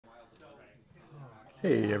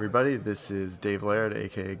Hey everybody, this is Dave Laird,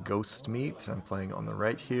 aka Ghost Meat. I'm playing on the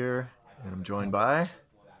right here, and I'm joined by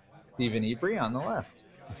Stephen Ebrey on the left.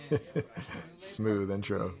 smooth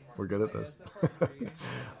intro. We're good at this.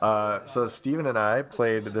 So Steven and I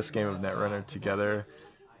played this game of Netrunner together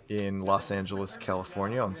in Los Angeles,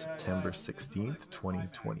 California on September 16th,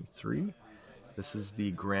 2023. This is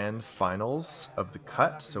the grand finals of the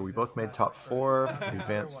cut. So we both made top four. We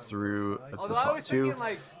advanced through as the Although I top was thinking two.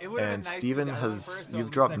 like it would have been And nice to Steven get one first you've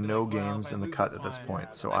so dropped I'd be no like, well, games if I in the lose cut this at this one,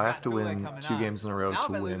 point. So I I got have to Thule win coming two up. games in a row Now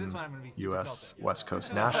to if I lose this win one, I'm gonna be super US tilted. West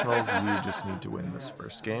Coast Nationals. You just need to win this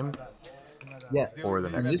first game Yeah, or the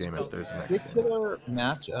and next this game if there's a next game. particular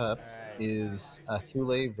matchup is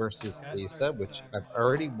Thule versus Asa, which I've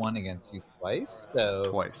already won against you twice. So,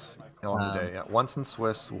 Twice on the um, day. Yeah, once in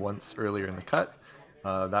Swiss, once earlier in the cut.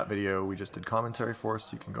 That video we just did commentary for,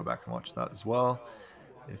 so you can go back and watch that as well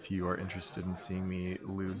if you are interested in seeing me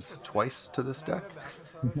lose twice to this deck.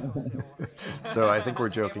 So I think we're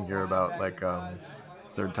joking here about like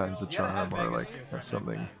third time's a charm or like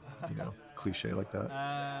something, cliche like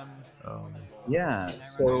that. Um, yeah.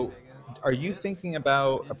 So, are you thinking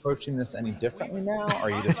about approaching this any differently now, or are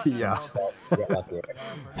you just yeah, to get lucky?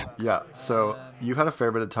 yeah. So you had a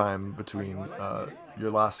fair bit of time between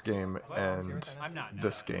your last game and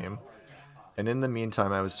this game. And in the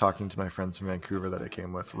meantime, I was talking to my friends from Vancouver that I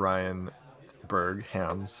came with, Ryan Berg,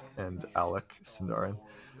 Hams, and Alec Sindarin,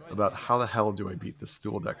 about how the hell do I beat this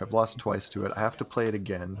Thule deck? I've lost twice to it. I have to play it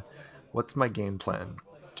again. What's my game plan?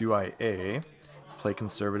 Do I A, play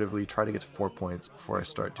conservatively, try to get to 4 points before I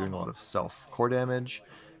start doing a lot of self core damage?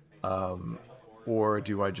 Or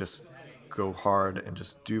do I just go hard and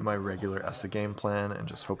just do my regular ESA game plan and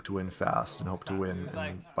just hope to win fast and hope to win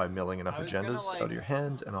by milling enough agendas out of your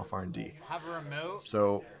hand and off R&D?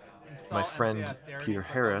 So my friend Peter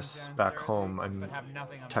Harris back home, I'm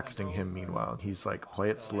texting him meanwhile, and he's like,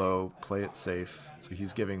 play it slow, play it safe. So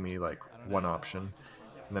he's giving me like one option.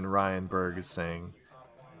 And then Ryan Berg is saying,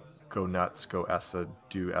 go nuts, go ESA,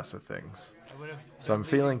 do ESA things. So I'm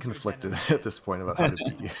feeling conflicted at this point about how to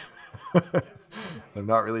beat you. I'm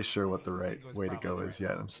not really sure what the right way to go is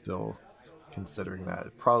yet. I'm still considering that.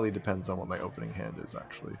 It probably depends on what my opening hand is,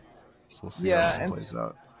 actually. So we'll see how Yeah, this and plays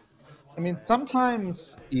out. I mean,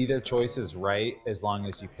 sometimes either choice is right as long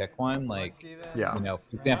as you pick one. Like, Yeah. for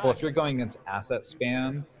example, if you're going against asset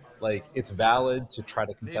spam, like it's valid to try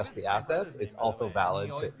to contest the assets. It's also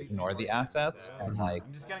valid to ignore the assets and like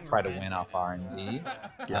try to win off R&D.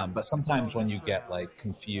 Yeah. But sometimes when you get like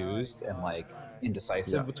confused and like Yeah.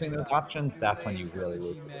 indecisive between those options, that's when you really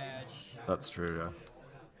lose the game. That's true, yeah.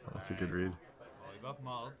 That's a good read.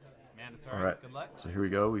 All right, so here we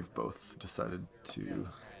go. We've both decided to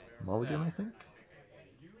mulligan, I think.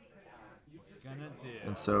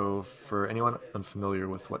 And so, for anyone unfamiliar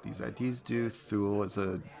with what these IDs do, Thule is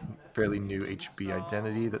a fairly new HB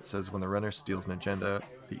identity that says when the runner steals an agenda,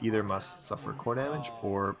 they either must suffer core damage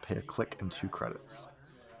or pay a click and 2 credits.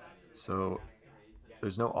 So,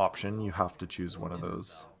 there's no option. You have to choose one of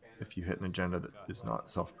those if you hit an agenda that is not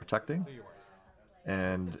self-protecting.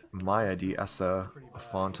 And my ID, Essa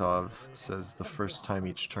Afontov, says the first time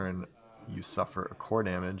each turn you suffer a core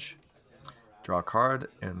damage, draw a card,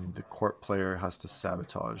 and the court player has to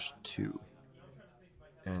sabotage 2.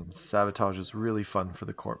 And sabotage is really fun for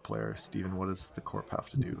the court player. Steven, what does the corp have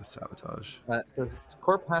to do with sabotage? So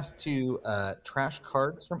Corp has to trash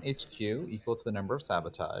cards from HQ equal to the number of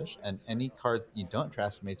sabotage, and any cards that you don't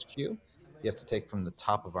trash from HQ, you have to take from the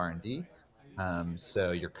top of R&D.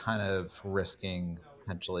 So you're kind of risking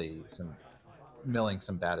potentially some milling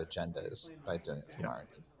some bad agendas by doing it from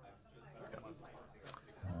R&D.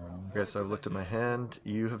 Okay, so I've looked at my hand.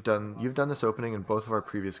 You've done this opening in both of our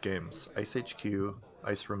previous games. Ice HQ,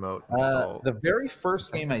 Ice Remote, install. The very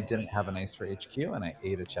first game I didn't have an ice for HQ, and I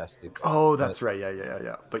ate a chest tube. Oh, that's right.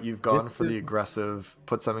 Yeah. But you've gone for the is... aggressive,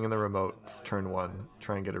 put something in the remote, turn 1,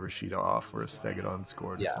 try and get a Rashida off or a Stegadon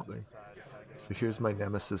scored or something. So here's my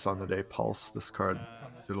nemesis on the day, Pulse. This card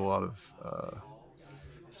did a lot of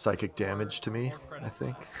psychic damage to me, I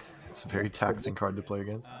think. It's a very taxing card to play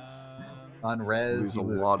against. On res, you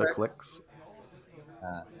lose a lot of clicks.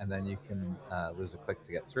 And then you can lose a click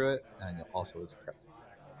to get through it, and you'll also lose a credit.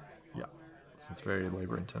 Yeah, so it's very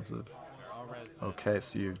labor intensive. Okay,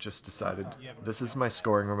 so you've just decided, this is my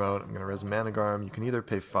scoring remote, I'm going to res Managarm. You can either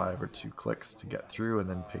pay 5 or 2 clicks to get through, and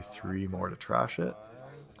then pay 3 more to trash it.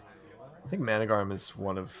 I think Managarm is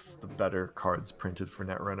one of the better cards printed for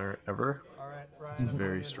Netrunner ever. It's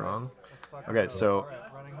very strong. Okay, so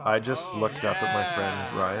I just looked up at my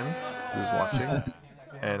friend Ryan, who was watching,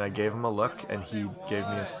 and I gave him a look, and he gave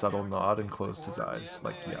me a subtle nod and closed his eyes,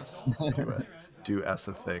 like, yes, do it. do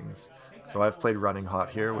ESA things. So I've played Running Hot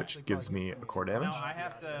here, which gives me a core damage. I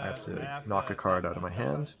have to knock a card out of my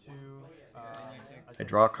hand. I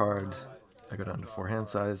draw a card. I go down to 4 hand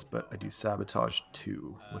size, but I do Sabotage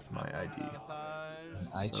 2 with my ID. And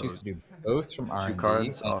I So choose to do both from R&D. 2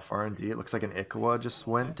 cards off R&D. It looks like an Ikawa just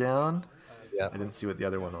went down. Yep. I didn't see what the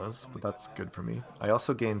other one was, but that's good for me. I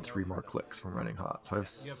also gained 3 more clicks from Running Hot, so I have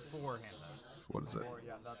what is it?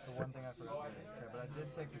 6.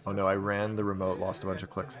 Oh no, I ran the remote, lost a bunch of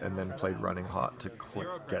clicks, and then played Running Hot to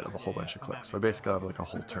get a whole bunch of clicks. So I basically have like a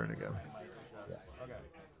whole turn again. Yeah.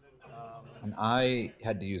 And I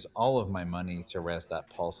had to use all of my money to res that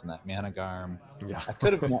Pulse and that Managarm. Yeah. I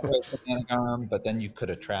could have not res the Managarm, but then you could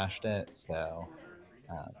have trashed it. So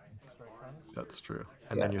that's true.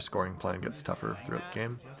 And then your scoring plan gets tougher throughout the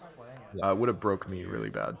game. Yeah. It would have broke me really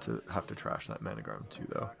bad to have to trash that Managarm too,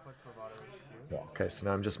 though. Yeah. Okay, so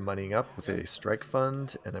now I'm just moneying up with a strike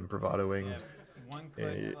fund, and I'm bravadoing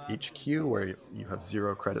a HQ where you have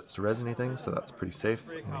 0 credits to res anything, so that's pretty safe.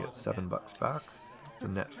 I'm gonna get $7 back. So it's a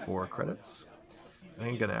net 4 credits.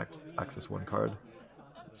 I'm gonna access 1 card.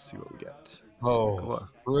 Let's see what we get. Oh,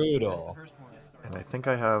 brutal. And I think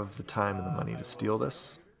I have the time and the money to steal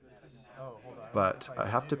this, but I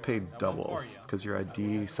have to pay double because your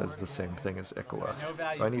ID says the same thing as Ikawa.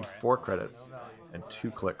 So I need 4 credits and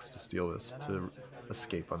 2 clicks to steal this to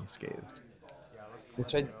escape unscathed.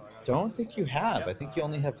 Which I don't think you have. I think you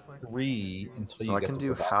only have 3 until so you get I can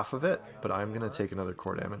do half of it, but I'm going to take another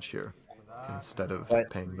core damage here instead of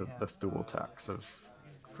paying the Thule tax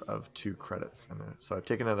of 2 credits. So I've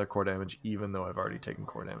taken another core damage even though I've already taken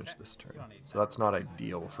core damage this turn. So that's not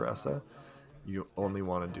ideal for ESA. You only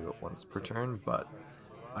want to do it once per turn, but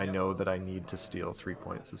I know that I need to steal 3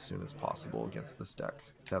 points as soon as possible against this deck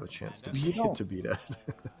to have a chance to beat it.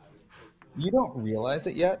 You don't realize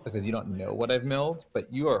it yet because you don't know what I've milled, but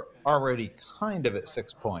you are already kind of at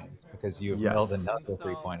 6 points because you've milled another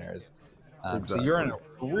 3-pointers. Exactly. So you're in a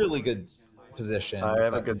really good position. I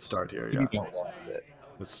have a good start here, yeah. You don't realize it.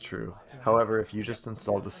 That's true. However, if you just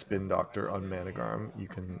install the Spin Doctor on Managarm, you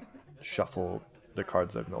can shuffle the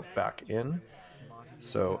cards I've milled back in.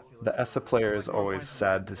 So the ESA player is always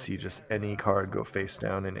sad to see just any card go face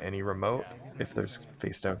down in any remote if there's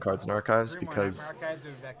face down cards in archives, because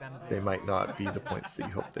they might not be the points that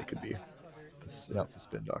you hope they could be. That's a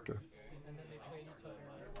Spin Doctor.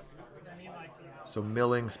 So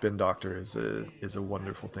milling Spin Doctor is a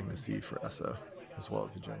wonderful thing to see for ESA as well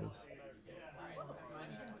as agendas.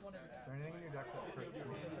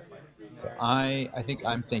 So I think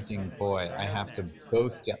I'm thinking, boy, I have to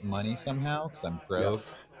both get money somehow because I'm broke,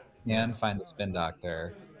 and find the Spin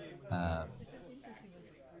Doctor.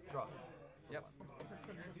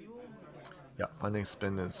 Yeah, finding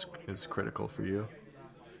spin is critical for you.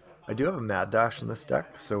 I do have a Mad Dash in this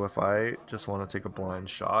deck, so if I just want to take a blind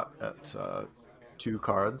shot at 2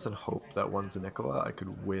 cards and hope that one's an Ikawa, I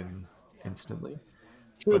could win instantly.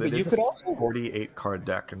 True, but it is you could a also 48 card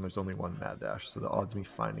deck, and there's only 1 Mad Dash, so the odds of me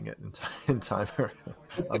finding it in time are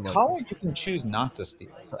the Kawa you can choose not to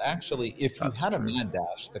steal. So actually, if you had a Mad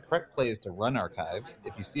Dash, the correct play is to run archives.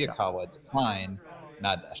 If you see a Kawa, decline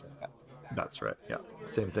Mad Dash archive. That's right, yeah.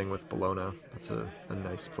 Same thing with Bologna. That's a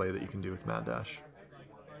nice play that you can do with Mad Dash.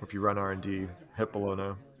 If you run R&D, hit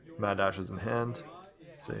Bologna, Mad Dash is in hand,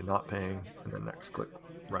 say not paying, and then next click,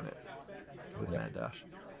 run it with Mad Dash.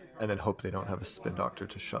 And then hope they don't have a Spin Doctor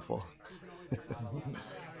to shuffle.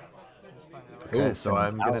 Okay, so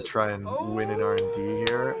I'm going to try and win an R&D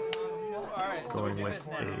here. Going with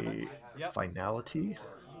a Finality.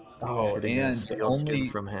 Hitting a Steel Skin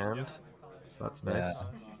from hand. So that's nice.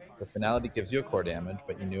 Yeah. The Finality gives you a core damage,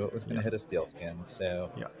 but you knew it was going to hit a Steel Skin.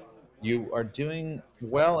 So you are doing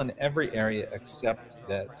well in every area except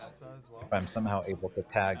that if I'm somehow able to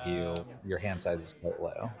tag you, your hand size is quite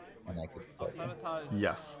low. And I could kill you.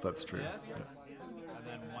 Yes, that's true.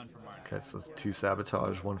 Okay, so 2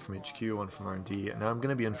 Sabotage, 1 from HQ, 1 from R&D, and now I'm going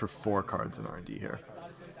to be in for 4 cards in R&D here.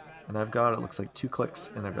 And I've got, it looks like 2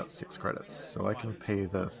 clicks, and I've got 6 credits, so I can pay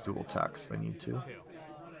the Thule tax if I need to.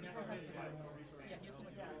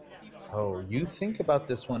 Oh, you think about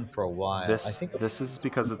this one for a while. This is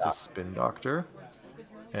because it's a Spin Doctor,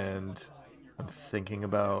 and I'm thinking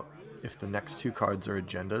about if the next 2 cards are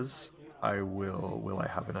agendas, will I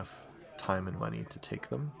have enough time and money to take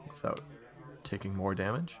them without taking more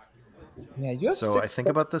damage? Yeah, you have so I think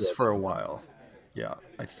about this for a while. Yeah,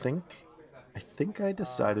 I think I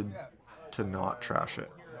decided to not trash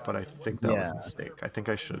it, but I think that was a mistake. I think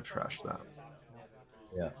I should have trashed that.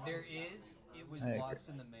 Yeah. I agree.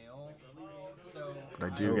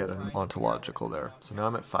 But I do get an ontological there, so now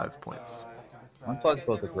I'm at 5 points.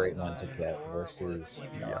 Ontological is a great one to get versus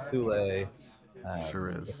Thule. Sure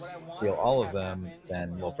If is. you steal all of them,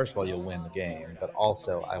 then, well, first of all, you'll win the game, but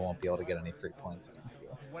also I won't be able to get any free points against you.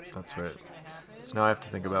 That's right. So now I have to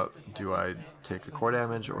think about, do I take the core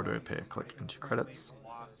damage or do I pay a click and 2 credits?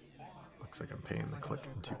 Looks like I'm paying the click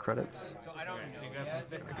and 2 credits.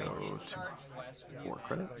 Gonna go to 4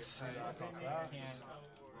 credits.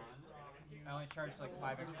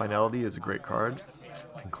 Finality is a great card.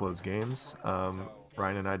 Can close games.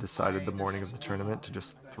 Ryan and I decided the morning of the tournament to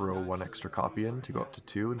just throw 1 extra copy in to go up to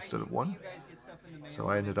 2 instead of 1. So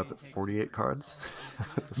I ended up at 48 cards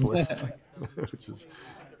with this list, which is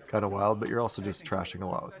kind of wild. But you're also just trashing a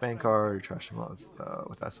lot with Bankar, you're trashing a lot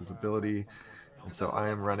with S's ability. And so I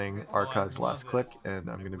am running Archive's Last Click, and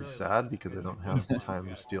I'm going to be sad because I don't have the time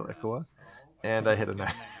to steal Ikoa. And I hit a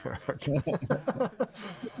Nightmare.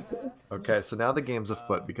 Okay, so now the game's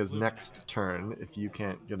afoot, because next turn, if you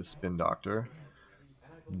can't get a Spin Doctor,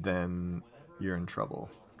 then you're in trouble,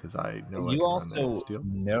 because I know I You can run there and also steal.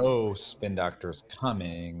 know Spin Doctor's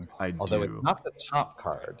coming, I although it's do. not the top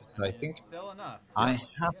card, so I think Still enough. I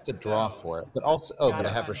have to draw for it. But also, oh, but I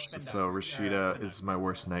have Yes. Rashida. So Rashida is my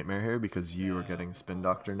worst nightmare here because you are getting Spin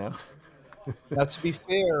Doctor now. Now, to be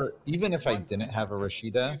fair, even if I didn't have a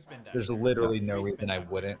Rashida, there's literally no reason I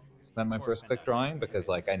wouldn't spend my first click drawing, because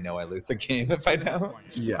like I know I lose the game if I don't.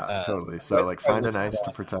 Yeah, totally. So So like find an Rashida, ice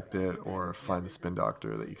to protect it, or find a Spin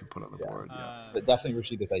Doctor that you can put on the yeah. board. Yeah, But definitely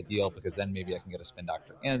Rashida is ideal, because then maybe I can get a Spin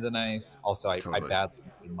Doctor and an ice. Also, I totally. badly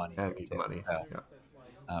need money And here need too. money. So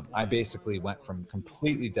Yeah. I basically went from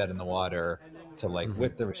completely dead in the water to like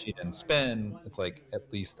with the Rashida and spin, it's like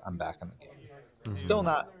at least I'm back in the game. Still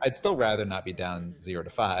not. I'd still rather not be down 0 to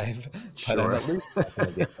 5, but I'm Sure. at least back in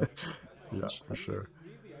the game. Yeah, for sure.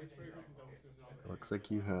 It looks like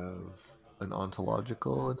you have an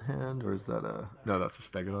ontological in hand, or is that a... No, that's a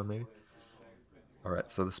Stegodon maybe. Alright,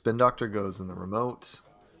 so the Spin Doctor goes in the remote.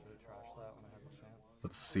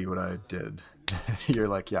 Let's see what I did. You're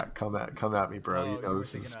like, yeah, come at me, bro. You know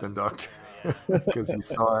this is a Spin Doctor. Because you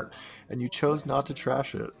saw it, and you chose not to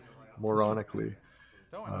trash it, moronically.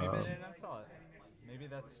 Don't worry, maybe they didn't sell it. Maybe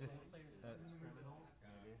that's just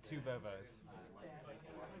 2 Vovos.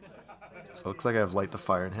 So it looks like I have Light the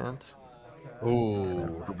Fire in hand. Ooh. I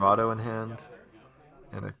have Bravado in hand.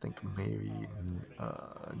 And I think maybe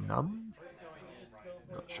Numb?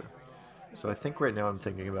 Not sure. So I think right now I'm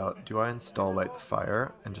thinking about, do I install Light the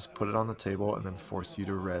Fire and just put it on the table and then force you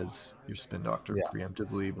to res your Spin Doctor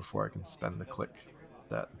preemptively before I can spend the click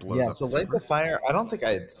that blows up So the Light the server? Fire, I don't think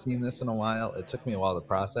I had seen this in a while. It took me a while to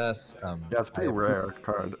process. Yeah, it's a pretty rare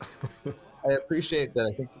card. I appreciate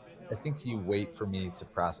that. I think you wait for me to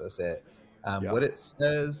process it. Yeah. What it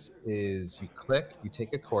says is you click, you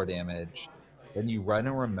take a core damage, then you run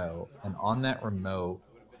a remote, and on that remote,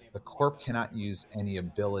 the corp cannot use any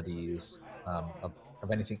abilities of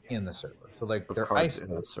anything in the server. So like Of they're cards in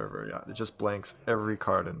the isolated. server, yeah. It just blanks every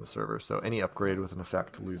card in the server. So any upgrade with an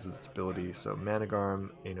effect loses its ability. So Managarm,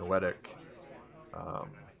 Anoetic,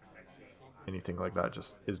 anything like that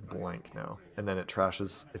just is blank now. And then it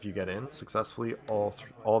trashes, if you get in successfully,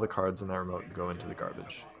 all the cards in that remote go into the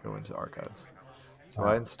garbage, go into archives. So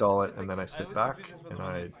I install it, and then I sit back, and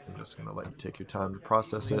I am just going to let you take your time to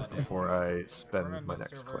process it before I spend my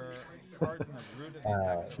next click.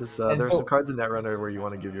 There's some cards in Netrunner where you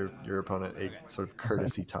want to give your opponent a sort of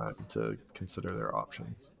courtesy time to consider their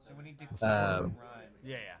options. This is one of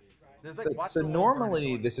them. So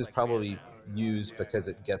normally this is probably used because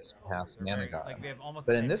it gets past Managarm.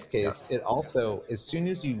 But in this case, it also, as soon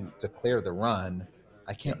as you declare the run,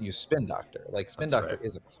 I can't use Spin Doctor. Like Spin Doctor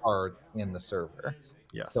is a card in the server.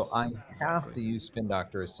 Yes, so I have to use Spin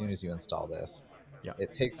Doctor as soon as you install this. Yeah.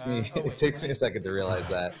 It takes me a second to realize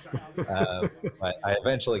that, but I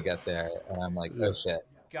eventually get there, and I'm like, oh shit,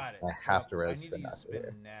 I have to res Spin Doctor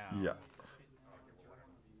here. Yeah.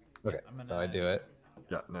 Okay, so I do it.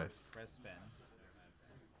 Yeah, nice.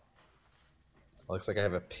 Looks like I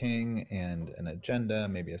have a ping and an agenda,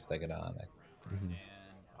 maybe a Stegodon.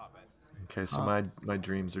 Okay, so my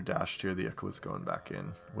dreams are dashed here. The Echo is going back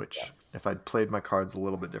in, which if I'd played my cards a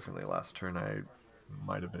little bit differently last turn, I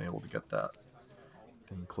might have been able to get that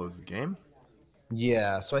and close the game.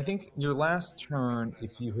 Yeah, so I think your last turn,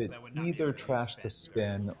 if you had either trashed the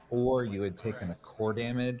spin or you had taken a core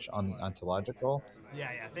damage on the ontological,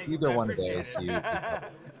 either one of those,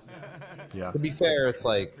 Yeah. To be fair, it's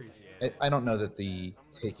like, I don't know that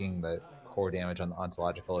taking the core damage on the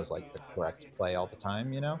ontological is like the correct play all the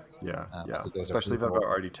time, you know? Yeah, I think especially if I've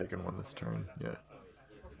already taken one this turn, yeah.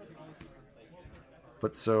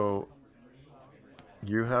 But so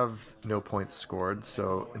you have no points scored,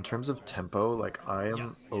 so in terms of tempo, like I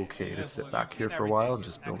am okay to sit back here for a while and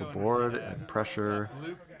just build a board and pressure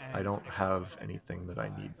I don't have anything that I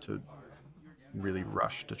need to really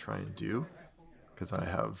rush to try and do because I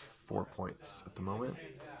have 4 points at the moment.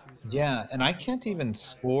 Yeah, and I can't even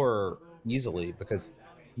score easily because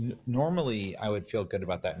normally I would feel good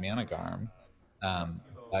about that mana garm.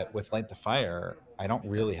 But with Light the Fire, I don't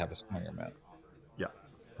really have a scoring amount. Yeah,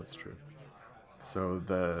 that's true. So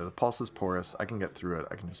the pulse is porous. I can get through it.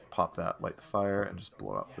 I can just pop that, light the fire, and just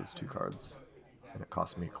blow up those 2 cards. And it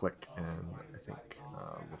costs me a click and I think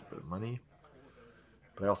a little bit of money.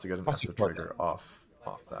 But I also get an Plus you ESA port trigger off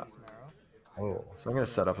that. Oh, So I'm going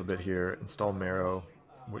to set up a bit here, install Marrow,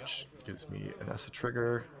 which gives me an ESA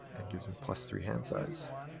trigger and gives me +3 hand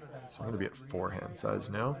size. So I'm going to be at 4 hand size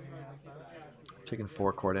now. Taking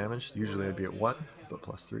 4 core damage. Usually I'd be at 1, but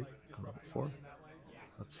 +3. I'm up at 4.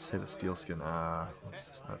 Let's hit a steel skin.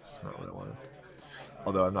 That's not what I wanted.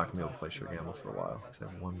 Although I'm not going to be able to play Sure Gamble for a while because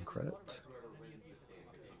I have 1 credit.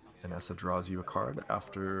 And ESA draws you a card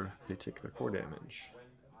after they take their core damage.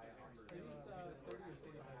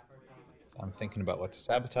 so I'm thinking about what to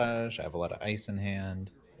sabotage. I have a lot of ice in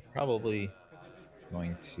hand, so probably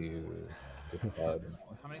going to discard.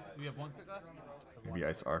 How many? We have 1 click left. Maybe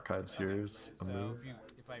Ice Archives here is a So move.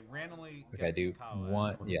 if I randomly Okay, I do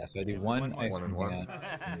one. Yeah, so I do one ice One from and one.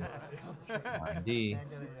 hand. R&D.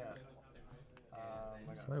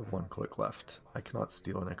 So I have 1 click left. I cannot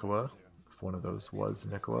steal an Ikawa. If one of those was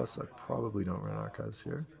an Ikawa, so I probably don't run Archives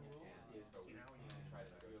here.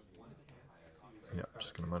 Yeah,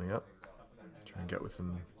 just going to money up. Try and get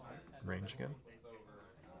within range again.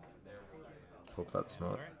 Hope that's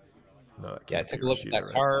not... No, that Yeah, I can't took be a look at Rashida, that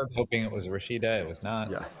right? card, hoping it was a Rashida. It was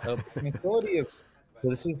not. Yeah. So Tranquility is. So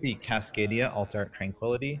this is the Cascadia Alt Art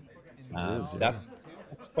Tranquility. It is, yeah. That's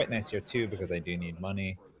quite nice here too because I do need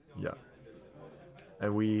money. Yeah.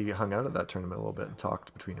 And we hung out at that tournament a little bit and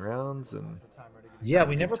talked between rounds and Yeah, had a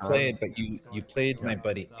we good never time. played, but you played Yeah. my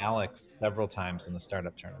buddy Alex several times in the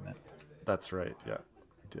startup tournament. That's right. Yeah,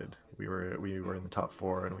 we did. We were in the top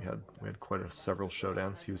 4 and we had quite several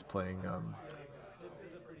showdowns. He was playing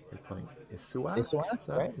Isuak? Isuak,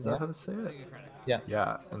 right? Is Yeah. that how to say it? Yeah.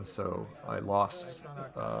 Yeah, and so I lost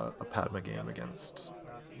a Padma game against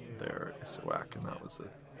their Isuak, and that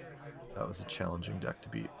was a challenging deck to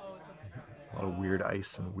beat. A lot of weird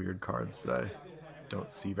ice and weird cards that I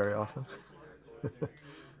don't see very often.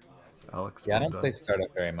 So Alex, Yeah, I well don't play done.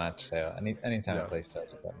 startup very much, so anytime I Yeah. play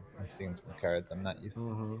startup, I'm seeing some cards I'm not used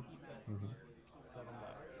to.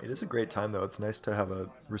 It is a great time though. It's nice to have a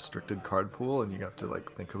restricted card pool, and you have to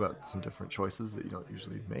like think about some different choices that you don't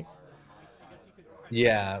usually make.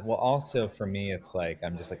 Yeah, well, also for me, it's like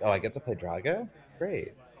I'm just like, oh, I get to play Drago.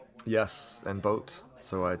 Great. Yes, and boat.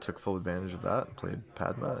 So I took full advantage of that and played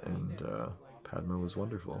Padma, and Padma was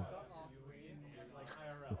wonderful.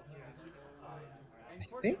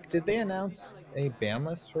 I think did they announce a ban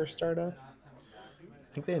list for startup?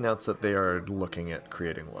 I think they announced that they are looking at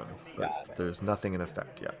creating one, but Got it. there's nothing in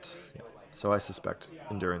effect yet. Yeah. So I suspect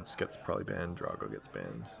Endurance gets probably banned, Drago gets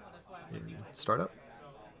banned in startup.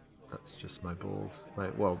 That's just my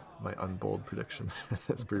unbold prediction.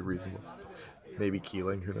 That's pretty reasonable. Maybe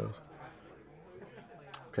Keeling, who knows?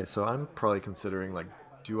 Okay, so I'm probably considering like,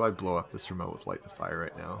 do I blow up this remote with Light the Fire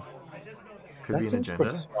right now? Could That be an seems pretty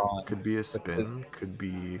agenda, strong. could be a because- spin, could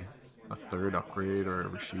be a 3rd upgrade or a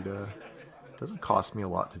Rashida. Doesn't cost me a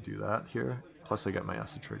lot to do that here. Plus I get my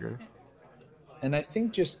ESA trigger. And I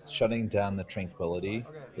think just shutting down the Tranquility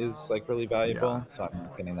is like really valuable. Yeah. So I'm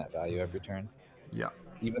not getting that value every turn. Yeah.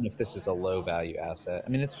 Even if this is a low value asset. I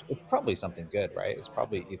mean, it's probably something good, right? It's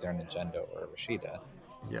probably either an agenda or a Rashida.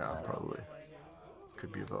 Yeah, probably.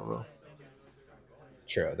 Could be a Vovo.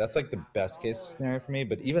 True. That's like the best case scenario for me.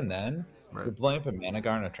 But even then, Right. you're blowing up a Mana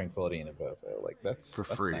Garn, a Tranquility, and a Vovo. Like that's For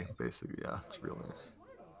free, nice. basically. Yeah, it's real nice.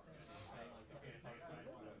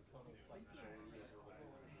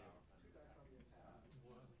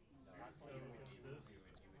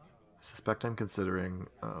 I suspect I'm considering,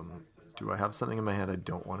 do I have something in my hand I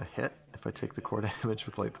don't want to hit if I take the core damage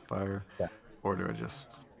with Light the Fire? Yeah. Or do I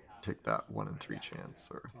just take that 1 in 3 chance?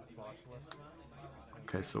 Or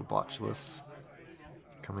okay, so Botchless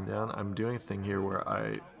coming down. I'm doing a thing here where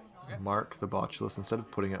I mark the Botchless instead of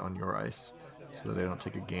putting it on your ice so that I don't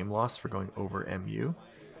take a game loss for going over MU.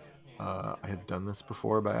 I had done this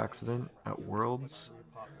before by accident at Worlds,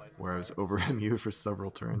 where I was over MU for several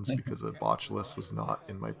turns because a Botchless was not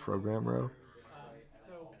in my program row.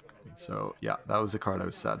 And so, yeah, that was a card I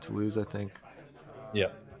was sad to lose, I think.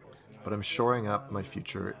 Yep. But I'm shoring up my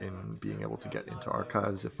future in being able to get into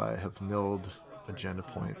Archives if I have milled agenda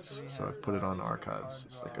points. So I've put it on Archives.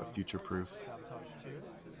 It's like a future proof.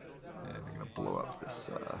 And I'm gonna blow up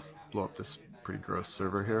this pretty gross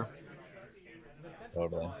server here.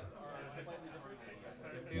 Totally.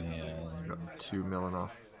 2 milling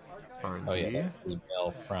off R&D. Oh yeah, that's the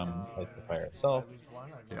mill from like the fire itself.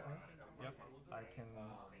 Yeah. Yep. I can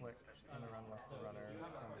click in the run unless the runner is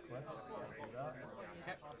going to click. I'll do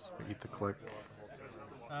that. So eat the click.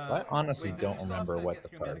 I honestly don't remember what the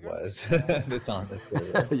card was that's on the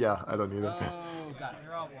table. Yeah, I don't either. Oh, got it.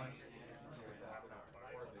 You're all one.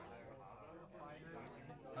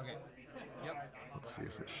 Okay. Yep. Let's see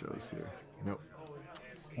if it shows here. Nope.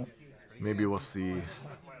 Maybe we'll see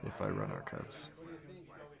if I run archives.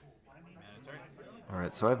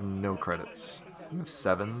 Alright, so I have no credits. You have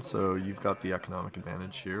 7, so you've got the economic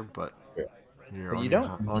advantage here, but you're But on, you your,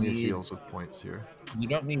 don't on your need- heels with points here. You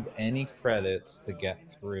don't need any credits to get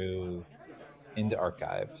through into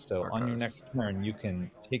archive. So on your Archives. next turn, you can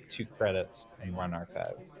take 2 credits and run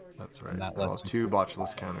archives. That's right. And that I'll lets have you 2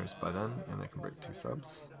 botulus counters by then, and I can break 2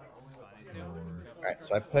 subs. All right,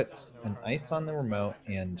 so I put an ice on the remote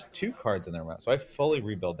and 2 cards in the remote. So I fully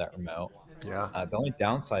rebuild that remote. Yeah, The only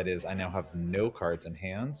downside is I now have no cards in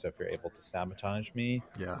hand. So if you're able to sabotage me,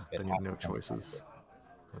 yeah, it then you have has no to come choices.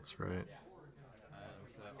 That's right.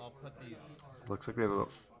 So I'll put these Looks like we have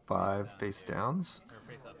about 5 face downs. or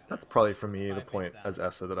face ups. That's probably for me the point as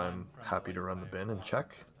Essa that I'm happy to run the bin and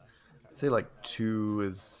check. I'd say like 2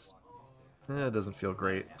 is, it doesn't feel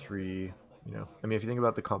great. 3, you know, I mean, if you think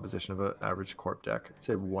about the composition of an average corp deck, I'd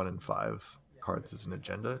say 1 in 5 cards is an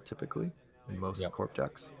agenda typically in most Yep. corp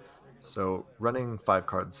decks. So running 5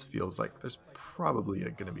 cards feels like there's probably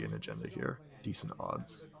going to be an agenda here. Decent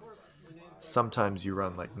odds. Sometimes you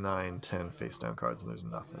run like 9, 10 face down cards and there's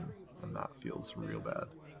nothing, and that feels real bad.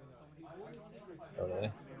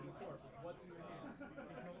 Totally.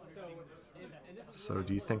 So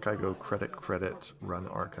do you think I go credit, run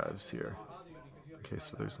archives here? Okay,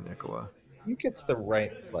 so there's an Ikawa. I think it's the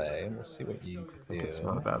right play. We'll see what you I think do. it's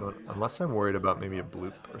not a bad one, unless I'm worried about maybe a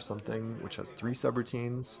bloop or something, which has 3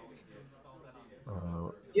 subroutines.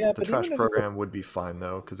 Yeah, The but trash even if program would be fine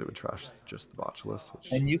though, because it would trash just the botulus,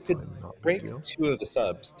 which and you could probably not a big break deal. 2 of the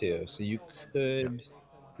subs too. So you could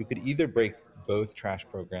either break both trash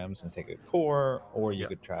programs and take a core, or you Yeah.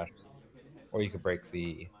 could trash, or you could break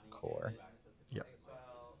the core. Yeah.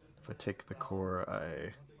 If I take the core,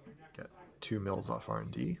 I get 2 mils off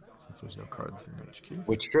R&D, since there's no cards in HQ.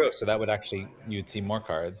 Which true. So that would actually you'd see more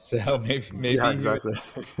cards. So maybe Yeah, you would-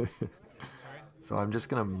 exactly. So I'm just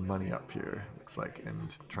gonna money up here, looks like,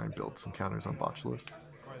 and try and build some counters on botulus.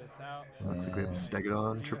 Pour this out. Looks like we have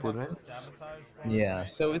Stegadon, triple advance, Sabotage. yeah.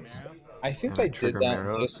 So it's. I think and I a did trigger that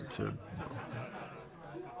marrow just. to.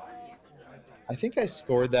 I think I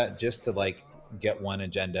scored that just to like get one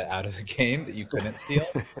agenda out of the game that you couldn't steal.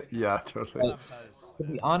 Yeah, totally. But to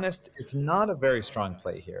be honest, it's not a very strong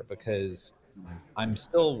play here because I'm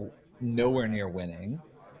still nowhere near winning,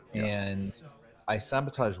 Yeah. and I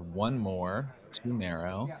sabotage one more, 2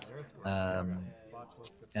 marrow,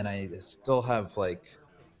 and I still have like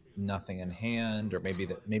nothing in hand, or maybe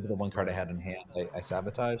the one card I had in hand I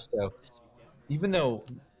sabotaged. So even though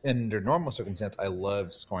under normal circumstance I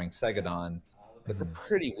love scoring Segadon, it's a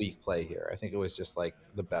pretty weak play here. I think it was just like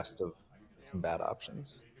the best of some bad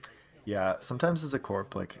options. Yeah, sometimes as a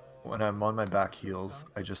corp, like when I'm on my back heels,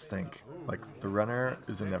 I just think like the runner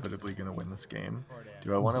is inevitably going to win this game.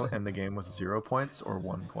 Do I want to end the game with 0 points or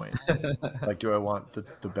 1 point? Like, do I want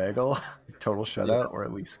the bagel total shutout or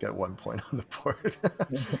at least get 1 point on the board?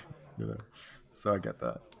 You know, so I get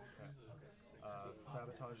that.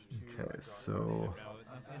 Sabotage Okay, so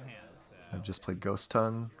in hand. I've just played Ghost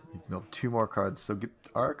Tongue. You've milled 2 more cards, so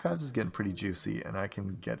Archives is getting pretty juicy, and I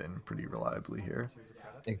can get in pretty reliably here.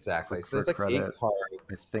 Exactly. Look So there's for like 8 credit. cards.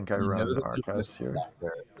 I think I You know run that you Archives can here.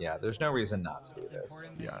 factor. Yeah, there's no reason not to do this.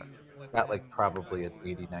 Yeah, Got like probably an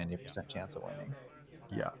 80-90% chance of winning.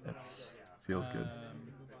 yeah, feels good.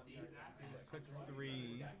 Just click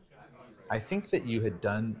 3. I think that you had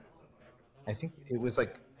done. I think it was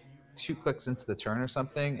like 2 clicks into the turn or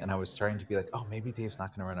something, and I was starting to be like, "Oh, maybe Dave's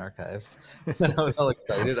not going to run archives." And I was all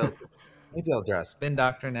excited. I was like, maybe I'll draw a Spin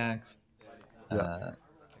Doctor next. Yeah.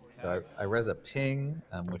 So I res a ping,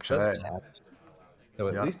 which does Okay. tap. So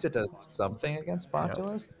at Yeah. least it does something against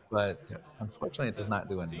Botulus, but Yeah. unfortunately it does not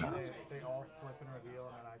do enough. They all flip and reveal,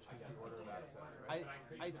 and then I choose the order of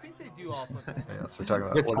access. I think they do all flip. Yeah, so we're talking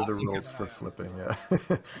about We're what are the talking rules for flipping.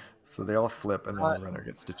 Yeah. So they all flip, and then the runner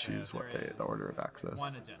gets to choose what the order of access.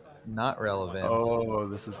 One agenda. Not relevant. Oh,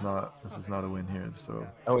 this is not a win here. So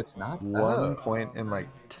Oh, it's not? 1 point in like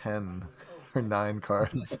 10 or 9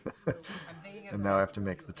 cards. And now I have to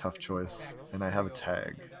make the tough choice, and I have a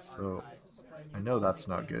tag, so I know that's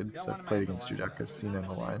not good because I've played against your deck. I've seen it on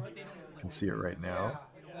the line. I can see it right now.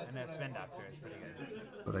 And a Spin Doctor is pretty good.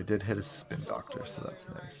 But I did hit a Spin Doctor, so that's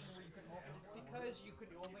nice.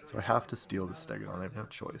 So I have to steal the Stegodon. I have no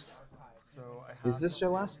choice. Is this your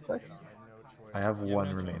last click? I have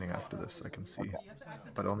one remaining after this, I can see. Okay.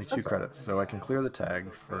 But only 2 Okay. credits, so I can clear the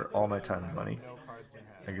tag for all my time and money.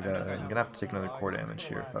 I'm gonna have to take another core damage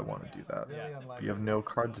here if I want to do that. But you have no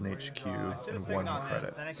cards in HQ and 1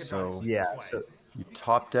 credit. So Yeah, so you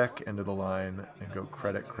top deck into the line and go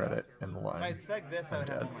credit, and the line. I'm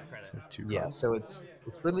dead. So 2 yeah, cards. so it's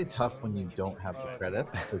really tough when you don't have the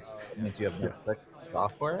credits because it means you have no Yeah. clicks to draw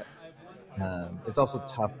for it. It's also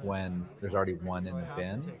tough when there's already one in the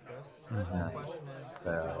bin.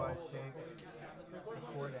 So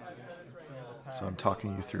So I'm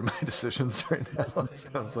talking you through my decisions right now, it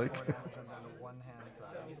sounds like.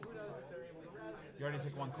 You already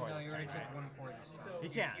took 1 card. No, you already took 1 card. He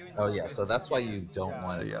can't. oh yeah, so that's why you don't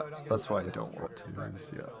want So it. yeah, that's why I don't want to.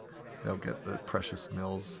 Is I don't get the precious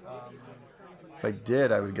mills. If I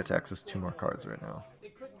did, I would get to access 2 more cards right now.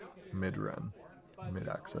 Mid-run,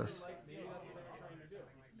 mid-access.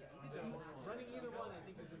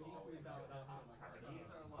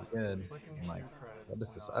 Good. I'm like, what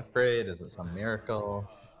is this upgrade? Is it some miracle?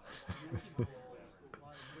 I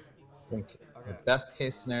think the best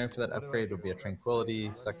case scenario for that upgrade would be a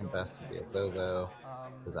Tranquility. Second best would be a Vovo,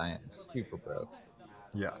 because I am super broke.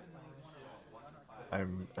 Yeah.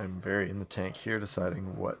 I'm very in the tank here, deciding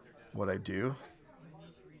what I do.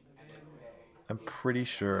 I'm pretty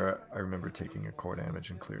sure I remember taking a core damage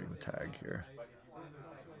and clearing the tag here.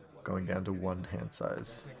 Going down to 1 hand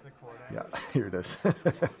size. Yeah, here it is.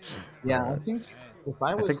 Yeah, I think if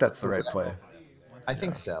I was, I think that's the right play. I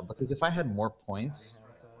think so, because if I had more points,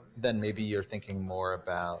 then maybe you're thinking more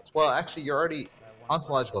about. Well, actually, you're already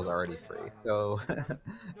ontological is already free, so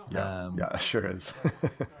Yeah, yeah, sure is.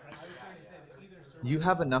 you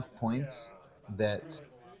have enough points that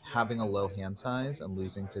having a low hand size and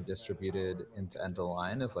losing to distributed into end of the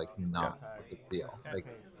line is like not a big deal. Like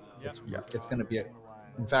it's going to be.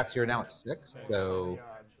 In fact, you're now at 6, so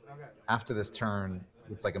after this turn,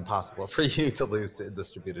 it's like impossible for you to lose to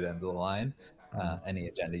distributed end of the line. Any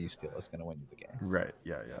agenda you steal is going to win you the game. Right.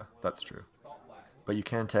 Yeah. That's true. But you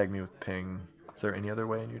can tag me with ping. Is there any other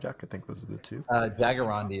way in your deck? I think those are the 2.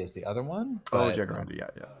 Jaggerandi is the other one. Oh, But, Jaggerandi.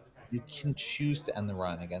 Yeah. you can choose to end the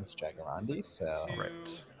run against Jaggerandi. So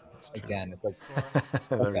Right. That's true. again, it's like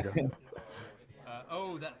there we go.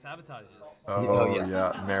 Oh, that sabotages. Oh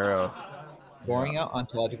yeah, Marrow. Pouring out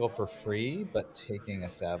ontological for free, but taking a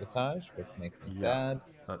sabotage, which makes me sad.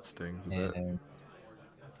 That stings a bit. And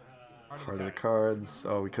Heart of the cards.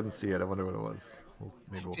 Oh, we couldn't see it. I wonder what it was.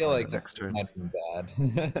 Maybe we'll I feel find like it next turn. might have been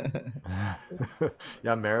bad.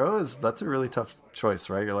 Yeah, Marrow that's a really tough choice,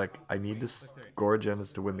 right? You're like, I need to score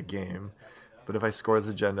agendas to win the game, but if I score this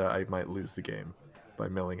agenda, I might lose the game by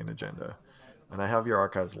milling an agenda. And I have your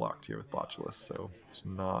archives locked here with Botulus, so there's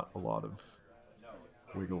not a lot of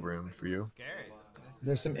wiggle room for you.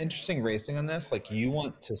 There's some interesting racing on this. Like, you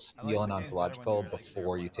want to steal an ontological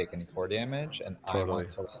before you take any core damage, and I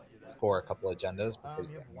want to score a couple agendas before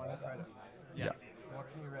you get more of them. Yeah.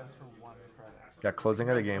 Yeah, closing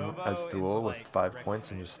out a game as Thule with 5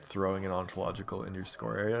 points and just throwing an ontological in your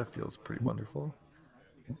score area feels pretty wonderful.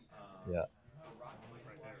 Yeah.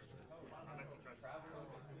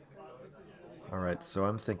 All right, so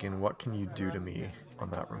I'm thinking, what can you do to me on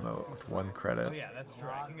that remote with 1 credit? Oh, yeah, that's true.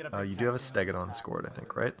 I can get a You do have a Stegodon scored, I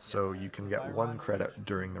think, right? So you can get 1 credit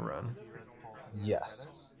during the run.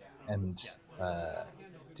 Yes. And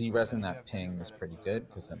derezzing that ping is pretty good,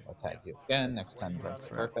 because then we'll tag you again next time you have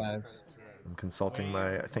the archives. I'm consulting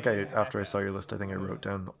after I saw your list, I think I wrote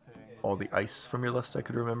down all the ice from your list I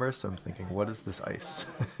could remember, so I'm thinking, what is this ice?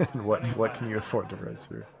 And what can you afford to res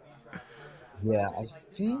here? Yeah, I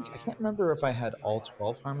can't remember if I had all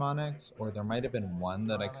 12 harmonics, or there might have been one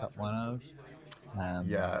that I cut one of.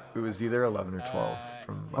 Yeah, it was either 11 or 12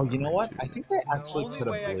 from. Oh, you know what? I think I actually could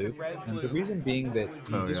have blue, and the reason being that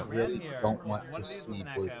you just really don't want to see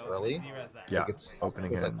blue early. Yeah, like it's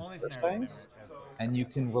opening like in first ice, and you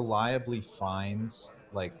can reliably find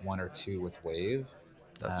like 1 or 2 with wave.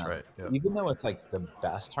 That's right. Yeah. Even though it's like the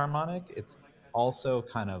best harmonic, it's also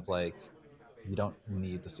kind of like you don't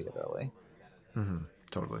need to see it early.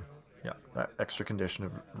 Totally. Yeah, that extra condition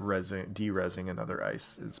of derezzing another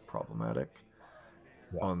ice is problematic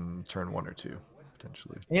on turn 1 or 2,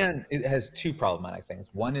 potentially. And it has 2 problematic things.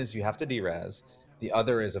 One is you have to derez. The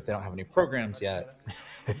other is if they don't have any programs yet.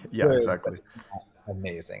 Yeah, good, exactly. But it's not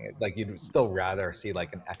amazing. Like, you'd still rather see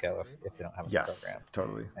like an echo if they don't have a program.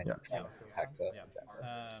 Totally. And Yeah.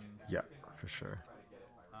 yeah, for sure.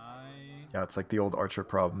 Yeah, it's like the old Archer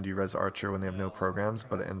problem. Do you res Archer when they have no programs,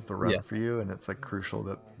 but it ends the run for you, and it's like crucial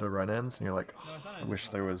that the run ends, and you're like, oh, I wish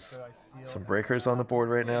there was some breakers on the board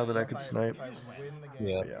right now that I could snipe.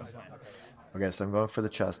 Yeah. Okay, so I'm going for the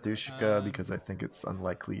Chastushka because I think it's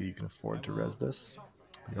unlikely you can afford to res this.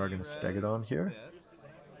 But you are going to steg it on here.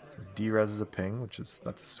 So D-res is a ping, that's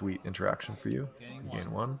a sweet interaction for you. You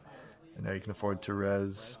gain 1. And now you can afford to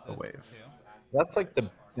res a wave. That's like the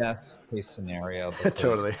best case scenario because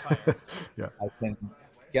Totally. Yeah. I can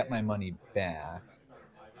get my money back.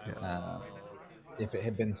 Yeah. If it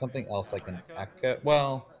had been something else like an Echo,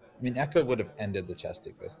 well, I mean, Echo would have ended the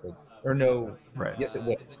Chestica, so, or no, Right. yes, it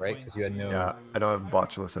would, right? Because you had no. Yeah, I don't have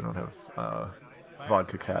Botulus. I don't have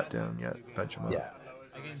Vodka Cat down yet. Vegemite. Yeah.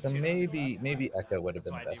 So maybe Echo would have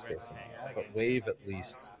been the best case scenario, but Wave at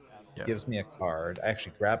least gives me a card. I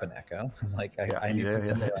actually grab an Echo. Like I need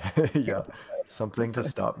something. Yeah, something to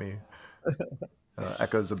stop me.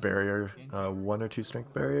 Echo's a barrier, 1 or 2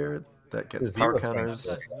 strength barrier that gets power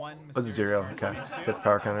counters. Oh, it's a 0. Okay, gets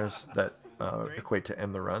power counters that equate to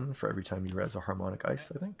end the run for every time you res a harmonic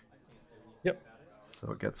ice, I think. Yep.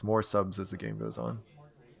 So it gets more subs as the game goes on.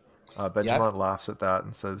 Vegemite laughs at that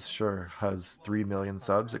and says, sure, has 3 million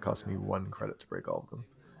subs. It costs me 1 credit to break all of them.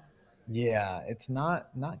 Yeah, it's not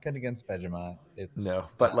good against Vegemite. No,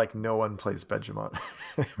 but like no one plays Vegemite.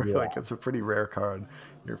 Like it's a pretty rare card.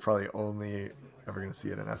 You're probably only ever going to see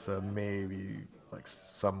it in ESA, maybe like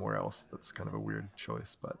somewhere else. That's kind of a weird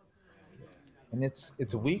choice, but. And it's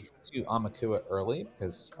weak to Amakua early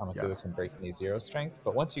because Amakua can break any 0 strength,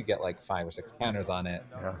 but once you get like 5 or 6 counters on it,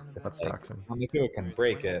 that's taxing. Amakua can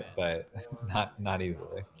break it, but not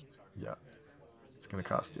easily. Yeah, it's gonna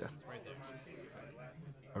cost you.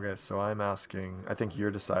 Okay, so I'm asking. I think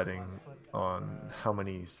you're deciding on how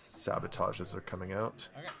many sabotages are coming out,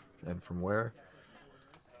 and from where.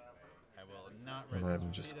 And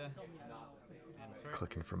I'm just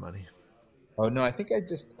clicking for money. Oh no, I think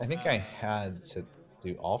I had to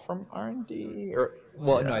do all from R&D, or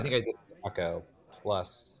well, no, I think I did Echo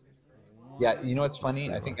plus. Yeah, you know what's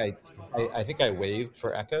funny? I think I waved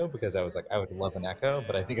for Echo because I was like, I would love an Echo,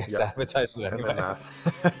 but I think I sabotaged it anyway.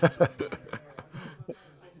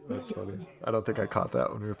 That's funny. I don't think I caught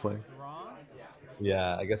that when we were playing.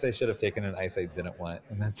 Yeah, I guess I should have taken an ice I didn't want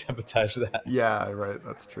and then sabotaged that. Yeah, right.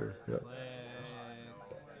 That's true. Yeah.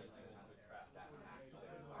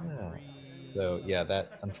 So yeah,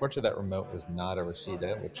 unfortunately that remote was not a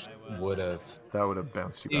Rashida, which would have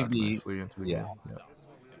bounced you back nicely into the game. Yeah.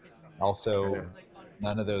 Also,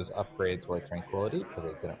 none of those upgrades were Tranquility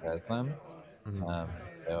because I didn't res them.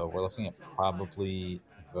 So we're looking at probably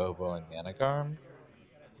Vovo and Managarm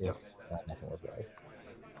if nothing was resed.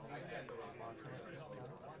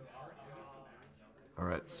 All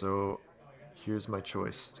right, so here's my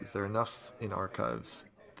choice. Is there enough in archives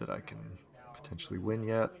that I can potentially win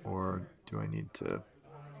yet, or do I need to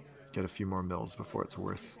get a few more mills before it's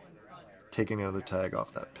worth taking another tag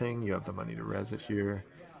off that ping? You have the money to res it here.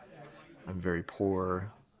 I'm very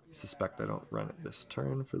poor. I suspect I don't run it this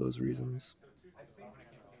turn for those reasons.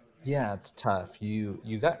 Yeah, it's tough. You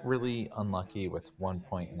got really unlucky with 1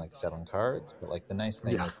 point and like 7 cards, but like the nice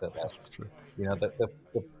thing is that that's true. You know, the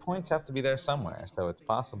points have to be there somewhere, so it's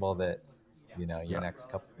possible that your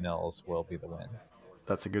next couple of mills will be the win.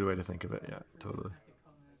 That's a good way to think of it. Yeah, totally.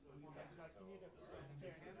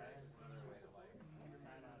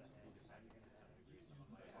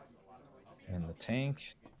 And the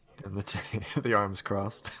tank. And the arms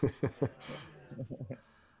crossed.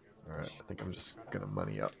 All right, I think I'm just going to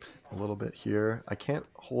money up a little bit here. I can't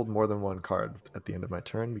hold more than 1 card at the end of my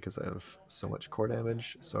turn because I have so much core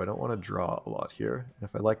damage, so I don't want to draw a lot here. And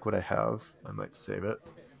if I like what I have, I might save it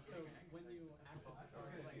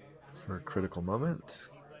for a critical moment.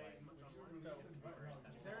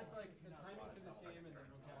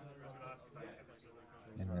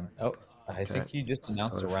 And then, I think you just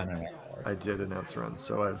announced a run. I did announce a run.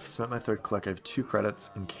 So I've spent my 3rd click. I have 2 credits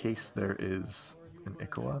in case there is an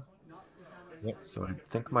Ikoa. Yep. So I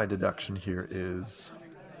think my deduction here is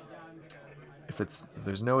if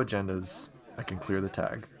there's no agendas, I can clear the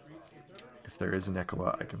tag. If there is an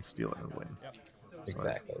Ikoa, I can steal it and win. So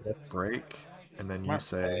exactly. That's break, and then you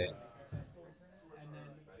say.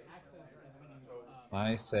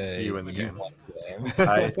 I say you win the game.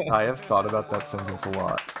 I have thought about that sentence a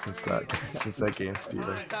lot since that game,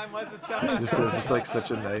 Steven. It's just like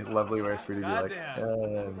such a nice, lovely way for you to be like,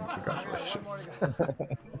 congratulations.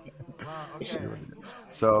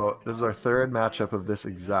 So this is our 3rd matchup of these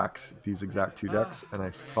exact 2 decks, and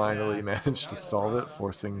I finally managed to solve it,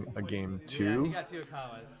 forcing a game 2.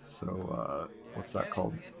 So what's that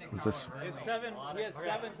called? Was this It's 7. We had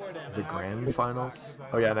 7 core damage. the grand finals?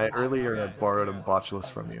 Oh yeah, and I earlier had borrowed a botchless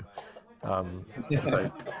from you.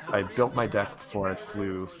 'Cause I built my deck before I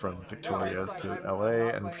flew from Victoria to LA,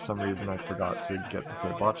 and for some reason I forgot to get the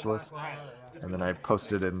third botchless. And then I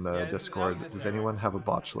posted in the Discord, does anyone have a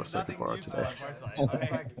botchless I could borrow today?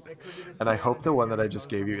 And I hope the one that I just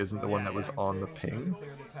gave you isn't the one that was on the ping.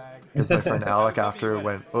 Because my friend Alec after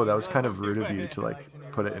went, oh, that was kind of rude of you to like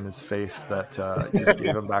put it in his face that you just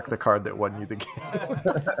gave him back the card that won you the game.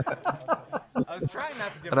 I was trying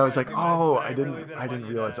not to give And I was like, too much, oh, but I really didn't want you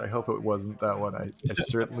realize. to- I hope it wasn't that one. I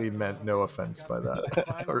certainly meant no offense by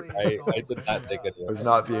that. Or, I did not take it. I was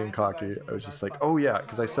not being cocky. I was just like, oh yeah,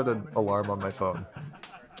 because I set an alarm on my phone.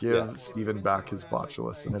 Give Steven back his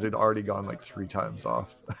botulus, and it had already gone like 3 times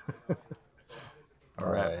off. All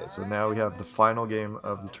right, so now we have the final game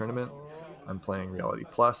of the tournament. I'm playing Reality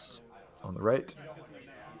Plus on the right,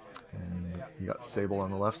 and you got Sable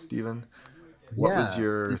on the left, Steven. What was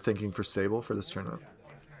your thinking for Sable for this tournament?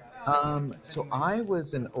 So I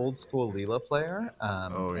was an old school Leela player.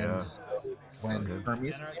 Oh, yeah. And so when good.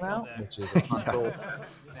 Hermes came out, which is a console,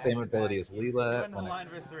 the same ability as Leela,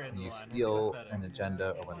 when you steal an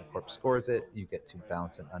agenda or when the corp scores it, you get to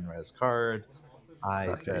bounce an unres card. I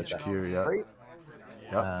Back said to HQ, that's yeah. great.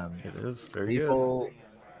 Yep, it is very Sable,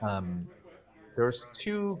 there's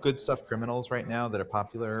 2 good stuff criminals right now that are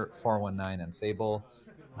popular, 419 and Sable.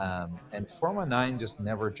 And 419 just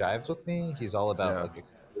never jives with me. He's all about like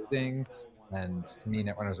exposing, and to me,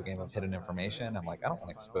 Netrunner is a game of hidden information. I'm like, I don't want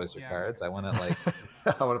to expose your cards. I want to like.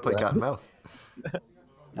 I want to play cat and mouse.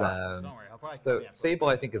 So Sable,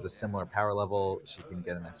 I think, is a similar power level. She can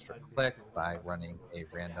get an extra click by running a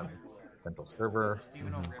random central server.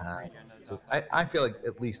 So I feel like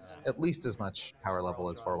at least as much power level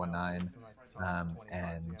as 419,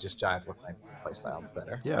 and just jive with my playstyle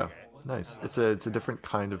better. Yeah, nice. It's a different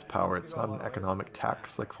kind of power. It's not an economic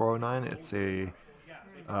tax like 409. It's a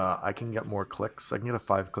I can get more clicks. I can get a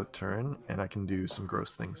 5-click turn, and I can do some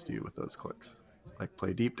gross things to you with those clicks, like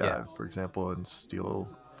play deep dive, for example, and steal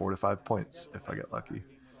 4 to 5 points if I get lucky.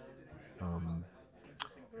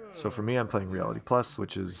 So for me, I'm playing Reality Plus,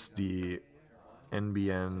 which is the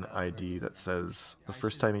NBN ID that says the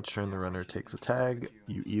first time each turn the runner takes a tag,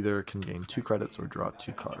 you either can gain 2 credits or draw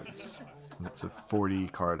 2 cards. And it's a 40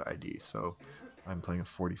 card ID, so I'm playing a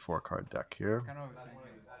 44 card deck here.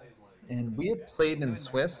 And we had played in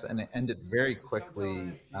Swiss, and it ended very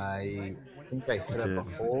quickly. I think I hit up a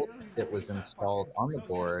hole that was installed on the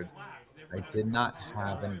board. I did not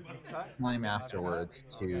have any time afterwards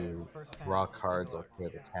to draw cards or clear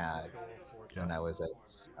the tag when I was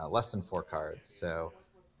at less than 4 cards. So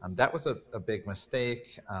that was a big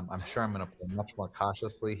mistake. I'm sure I'm going to play much more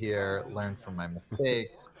cautiously here, learn from my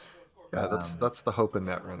mistakes. Yeah, that's the hope in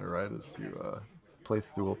Netrunner, right? Is you play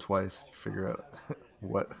Thule twice, figure out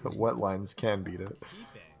what lines can beat it.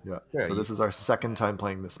 Yeah. So this is our second time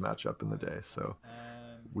playing this matchup in the day. So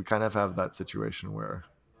we kind of have that situation where,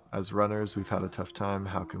 as runners, we've had a tough time.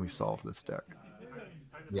 How can we solve this deck?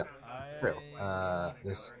 Yeah, it's true.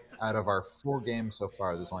 There's out of our 4 games so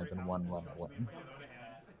far, there's only been 1 runner win.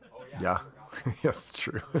 Yeah, that's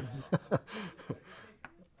true.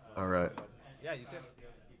 All right. Yeah, you too.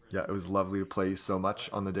 Yeah, it was lovely to play you so much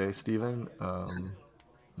on the day, Steven.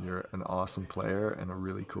 You're an awesome player and a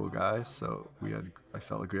really cool guy. So I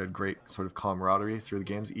felt like we had great sort of camaraderie through the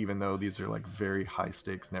games, even though these are like very high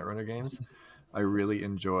stakes Netrunner games. I really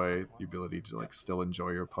enjoy the ability to like still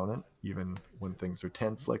enjoy your opponent, even when things are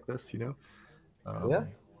tense like this, you know? Yeah.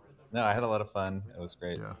 No, I had a lot of fun. It was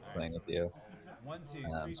great playing with you.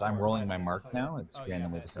 So I'm rolling my mark now. It's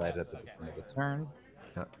randomly decided at the beginning of the turn.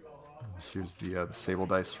 Yeah. Here's the Sable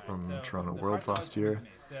dice from Toronto Worlds last year,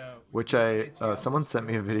 which someone sent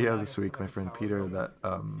me a video this week, my friend Peter, that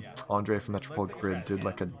Andre from Metropole Grid did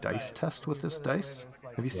like a dice test with this dice.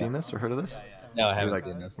 Have you seen this or heard of this? No, I haven't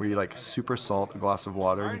seen this. Where you like super salt a glass of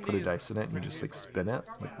water and you put a dice in it and you just like spin it,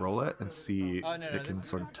 like roll it and see it can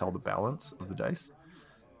sort of tell the balance of the dice.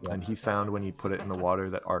 And he found when he put it in the water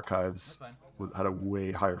that Archives had a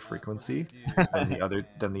way higher frequency than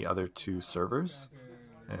the other 2 servers.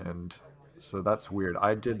 And so that's weird.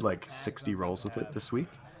 I did like 60 rolls with it this week,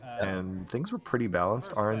 and things were pretty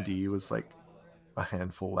balanced. R&D was like a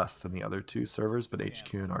handful less than the other 2 servers, but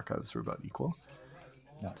HQ and Archives were about equal.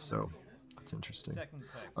 So that's interesting.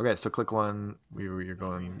 Okay, so click 1. You're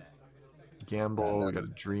going gamble. We got a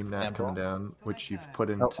Dream Nap coming down, which you've put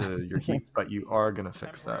into your heap, but you are gonna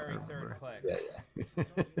fix that. Remember? Yeah.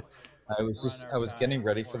 I was getting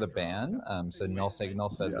ready for the ban. So Null Signal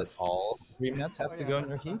said that all Dream Nets have to go in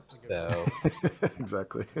your heap. So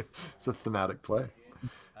exactly, it's a thematic play.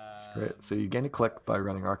 That's great. So you gain a click by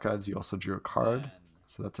running archives. You also drew a card.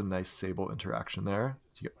 So that's a nice Sable interaction there.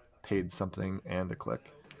 So you get paid something and a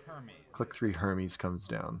click. Click 3 Hermes comes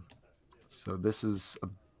down. So this is a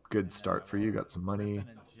good start for you. Got some money,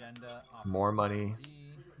 more money.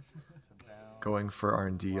 Going for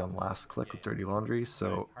R&D on last click with Dirty Laundry.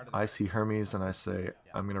 So I see Hermes and I say,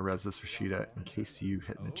 I'm going to res this Rashida in case you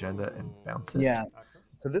hit an agenda and bounce it. Yeah.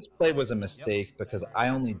 So this play was a mistake because I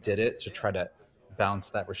only did it to try to bounce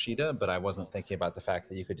that Rashida, but I wasn't thinking about the fact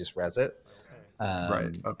that you could just res it.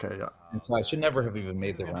 Right. Okay. Yeah. And so I should never have even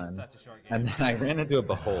made the run. And then I ran into a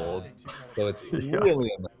Behold. So it's Yeah.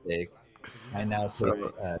 really a mistake. I now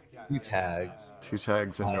So- take 2 tags. 2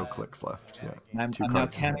 tags and no clicks left. Yeah. And I'm 2 now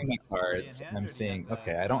cards in hand. counting my cards. And I'm seeing,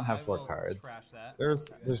 okay, I don't have 4 cards.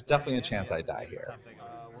 There's definitely a chance I die here.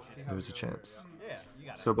 There's a chance.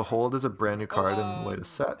 So Behold is a brand new card in the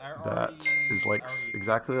latest set that is like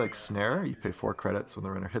exactly like Snare. You pay 4 credits when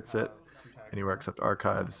the runner hits it, anywhere except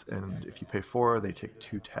archives, and if you pay 4, they take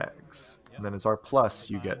 2 tags. And then as R+,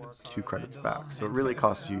 you get 2 credits back. So it really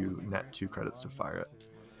costs you net 2 credits to fire it.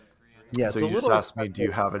 Yeah, So it's a you just little asked me, do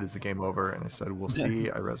you have it? Is the game over? And I said, we'll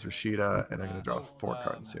see. I res Rashida, and I'm going to draw 4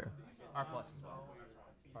 cards here. R plus as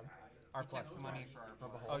well. R plus money for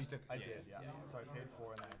Behold. Oh, you took. I did. Yeah. So I paid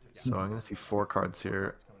 4 and then I took. So I'm going to see 4 cards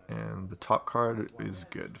here, and the top card is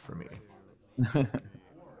good for me. 4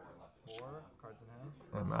 cards in hand.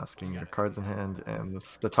 I'm asking your cards in hand, and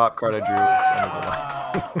the top card I drew is end of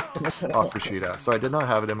the line off Rashida. So I did not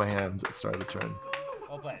have it in my hand at the start of the turn.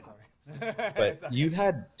 Well played. But you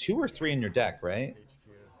had 2 or 3 in your deck, right?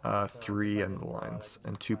 3 end of the lines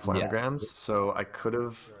and 2 planograms. So I could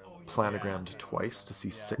have planogrammed twice to see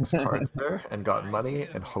 6 cards there and gotten money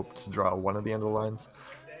and hoped to draw one of the end of the lines.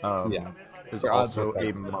 There's Your odds also were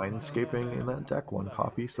a better. Mindscaping in that deck, 1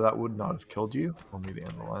 copy, so that would not have killed you. Only the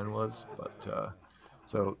end of the line was, but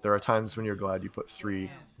so there are times when you're glad you put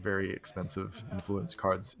 3 very expensive influence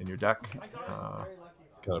cards in your deck.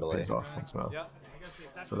 Totally. It pays off once in a while.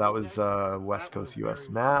 So that was West Coast US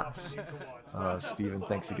Nats. Steven,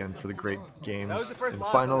 thanks again for the great games in the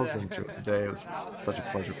finals and throughout the day. It was such a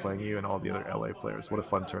pleasure playing you and all the other LA players. What a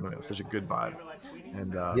fun tournament. It was such a good vibe.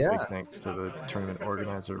 And big thanks to the tournament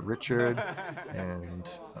organizer, Richard,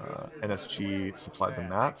 and NSG supplied the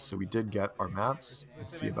mats. So we did get our mats. We'll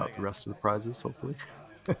see about the rest of the prizes, hopefully.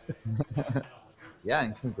 Yeah,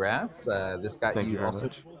 and congrats. This got Thank you you very also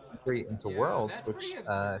much. entry into Worlds, which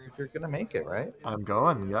I think you're going to make it, right? I'm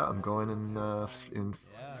going. Yeah, I'm going in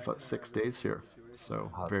 6 days here.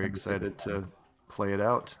 So very that'd be super excited to play it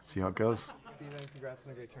out, see how it goes. Steven, congrats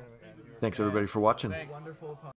on a great tournament. Thanks everybody for watching. Wonderful.